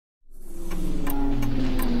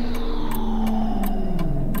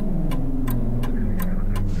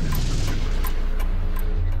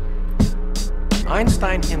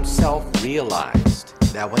Einstein himself realized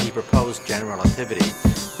that when he proposed general relativity,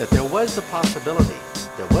 that there was the possibility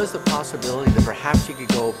that perhaps you could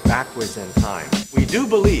go backwards in time. We do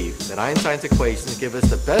believe that Einstein's equations give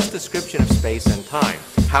us the best description of space and time.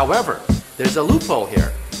 However, there's a loophole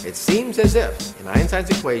here. It seems as if, in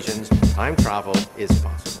Einstein's equations, time travel is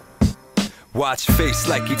possible. Watch face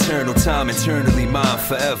like eternal time, internally mine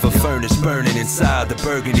forever. Furnace burning inside the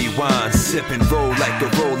burgundy wine. Sip and roll like a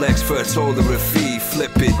Rolex for a toll or a fee.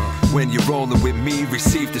 Flip it when you're rolling with me.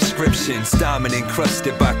 Receive descriptions, diamond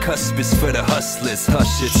encrusted by cuspids for the hustlers.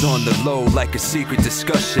 Hush, it's on the low like a secret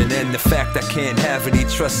discussion. And the fact I can't have any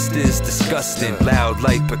trust is disgusting. Loud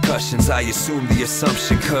like percussions, I assume the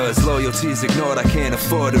assumption. Cause loyalty's ignored, I can't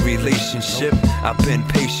afford a relationship. I've been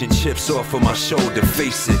patient, chips off of my shoulder,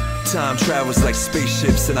 face it. Time travels like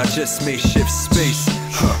spaceships and I just made shift space.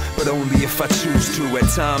 But only if I choose to. At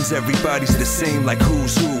times everybody's the same like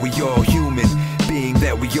who's who. We all human, being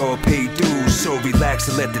that we all pay dues. So relax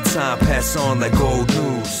and let the time pass on like old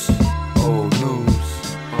news. Old news.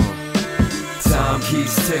 Time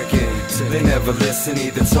keeps ticking. They never listen,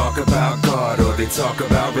 either talk about God or they talk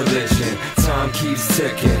about religion. Time keeps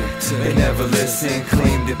ticking. They never listen,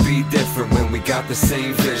 claim to be different when we got the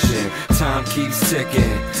same vision. Time keeps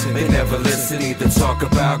ticking. They never listen, either talk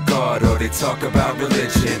about God or they talk about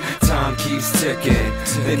religion. Time keeps ticking.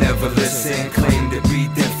 They never listen, claim to be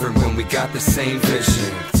different when we got the same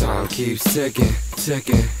vision. Time keeps ticking,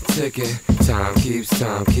 ticking, ticking. Time keeps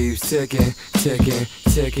ticking, ticking,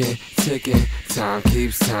 ticking, ticking. Time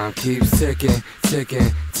keeps ticking,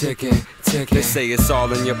 ticking, ticking, ticking. They say it's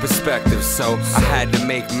all in your perspective, so I had to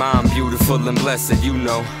make mine beautiful and blessed, you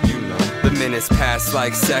know. The minutes pass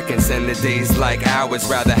like seconds and the days like hours.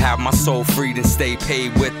 Rather have my soul free than stay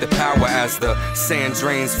paid with the power. As the sand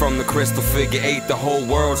drains from the crystal figure 8, the whole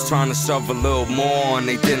world's trying to shove a little more on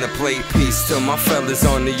they dinner plate. Peace to my fellas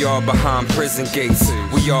on the yard behind prison gates.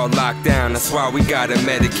 We all locked down, that's why we gotta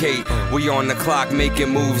medicate. We on the clock making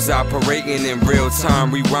moves, operating in real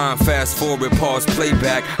time. Rewind, fast forward, pause,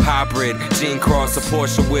 playback. Hybrid, Gene Cross, a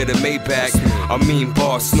Porsche with a Maybach. A mean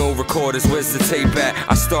boss, no recorders, where's the tape at?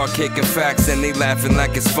 I start kicking facts and they laughing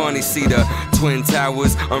like it's funny. See the Twin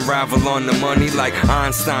Towers unravel on the money like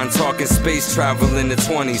Einstein talking space travel in the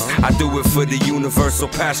 20s. I do it for the universal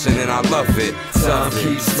passion and I love it. Time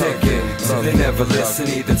keeps ticking. They never listen,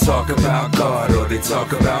 either talk about God or they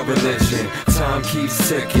talk about religion. Time keeps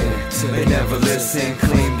ticking. They never listen,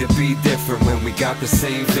 claim to be different when we got the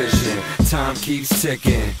same vision. Time keeps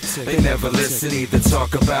ticking. They never listen, either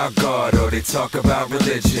talk about God or they talk about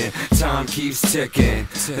religion. Time keeps ticking.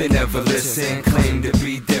 They never listen, claim to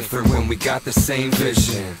be different when we got the same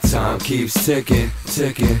vision. Time keeps ticking,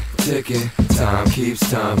 ticking, ticking. Time keeps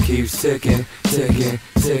ticking, ticking,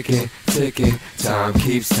 ticking, ticking. Time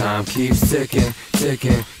keeps ticking,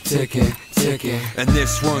 ticking, ticking, ticking. And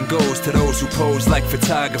this one goes to those who pose like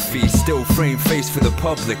photography. Still frame face for the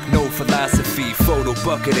public, no philosophy. Photo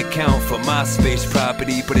bucket account for MySpace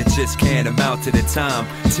property, but it just can't amount to the time.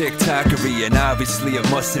 TikTokery, and obviously it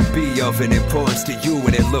mustn't be of an importance to you,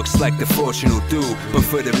 and it looks like the fortune will do. But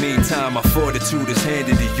for the meantime, my fortitude is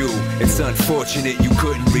handed to you. It's unfortunate you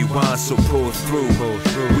couldn't rewind, so pull through.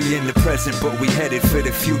 We in the present, but we headed for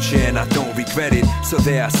the future, and I don't regret it. So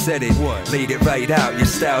there I said it, laid it right out. Your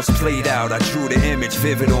style's played out. I drew the image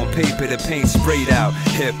vivid on paper, the paint sprayed out.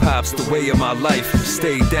 Hip-hop's the way of my life.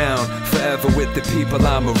 Stay down, forever with the people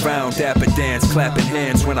I'm around. Dapper dance, clapping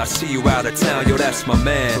hands when I see you out of town. Yo, that's my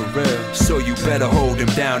man. So you better hold him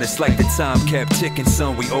down. It's like the time kept ticking,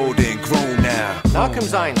 son. We older and grown now. Now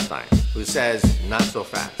comes Einstein, who says, not so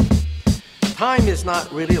fast. Time is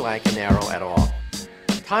not really like an arrow at all.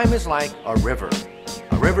 Time is like a river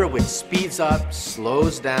which speeds up,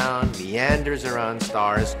 slows down, meanders around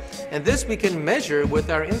stars, and this we can measure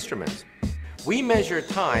with our instruments. We measure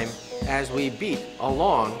time as we beat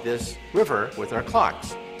along this river with our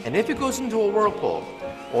clocks. And if it goes into a whirlpool,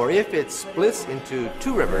 or if it splits into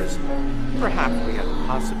two rivers, perhaps we have the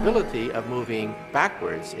possibility of moving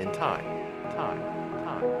backwards in time.